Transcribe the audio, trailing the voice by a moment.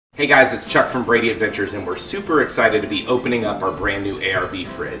Hey guys, it's Chuck from Brady Adventures, and we're super excited to be opening up our brand new ARB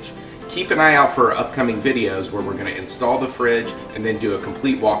fridge. Keep an eye out for our upcoming videos where we're going to install the fridge and then do a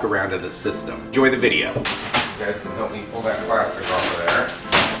complete walk around of the system. Enjoy the video. You guys can help me pull that plastic off of there.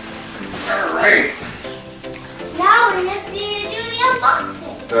 Alright. Now we just need to do the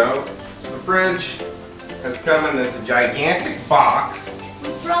unboxing. So, the fridge has come in this gigantic box. You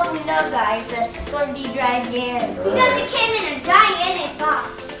probably know, guys, that's going to be gigantic. Because it came in a gigantic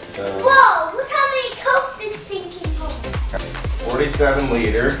box. So, whoa, look how many Cokes this thing can hold. 47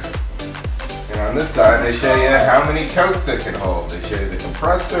 liter. And on this side, they show you how many Cokes it can hold. They show you the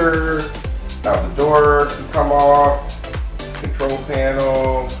compressor, how the door can come off, control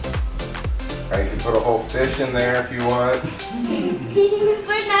panel. How you can put a whole fish in there if you want.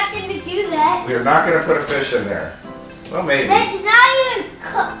 We're not going to do that. We're not going to put a fish in there. Well, maybe. That's not even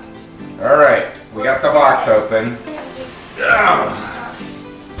cooked. All right, we got the box open.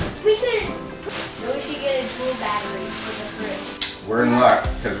 We should get a dual battery for the fridge. We're in luck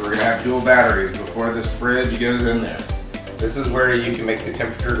because we're going to have dual batteries before this fridge goes in there. This is where you can make the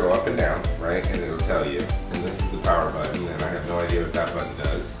temperature go up and down, right? And it'll tell you. And this is the power button, and I have no idea what that button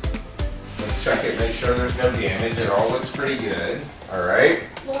does. Let's check it, make sure there's no damage. It all looks pretty good. All right.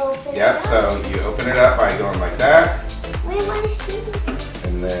 Yep, so you open it up by going like that. Wait, what is this?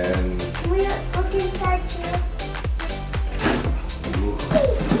 And then Can we look inside too?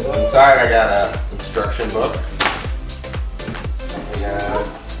 inside I got an instruction book.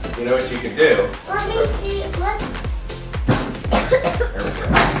 And you know what you can do? Let me see. There we go.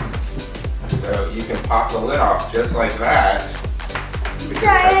 So you can pop the lid off just like that.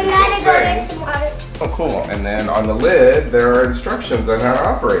 Sorry, I gotta go get some water. Oh, cool. And then on the lid, there are instructions on how to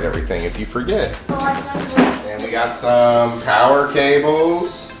operate everything if you forget. And we got some power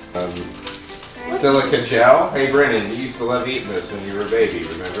cables, silica gel. Hey, Brennan, you used to love eating this when you were a baby,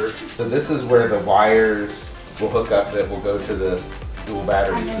 remember? So this is where the wires will hook up that will go to the dual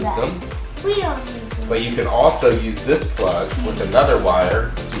battery system. We don't need to. But you can also use this plug with another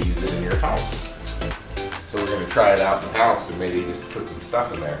wire to use it in your house. So we're going to try it out in the house and maybe just put some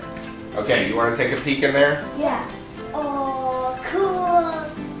stuff in there. Okay, you want to take a peek in there? Yeah. Oh, cool.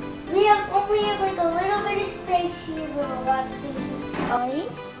 We only have like a little bit of space here with a lot of things.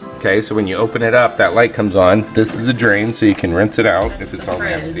 Okay, so when you open it up, that light comes on. This is a drain, so you can rinse it out if it's all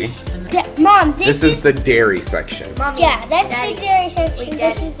nasty. Yeah, Mom, This is the dairy section. Mom, yeah, that's the dairy section.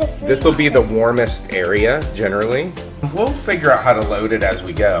 This is the food. This will be the warmest area, generally. We'll figure out how to load it as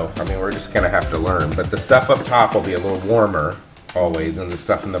we go. I mean, we're just gonna have to learn. But the stuff up top will be a little warmer, always, and the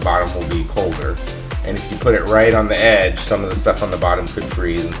stuff in the bottom will be colder. And if you put it right on the edge, some of the stuff on the bottom could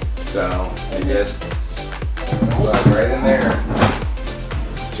freeze. So, you just plug right in there.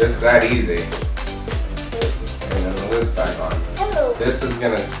 Just that easy. And then the lid's back on. Hello. This is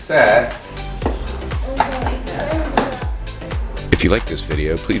gonna set. If you like this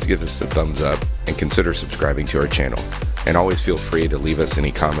video, please give us a thumbs up and consider subscribing to our channel. And always feel free to leave us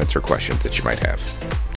any comments or questions that you might have.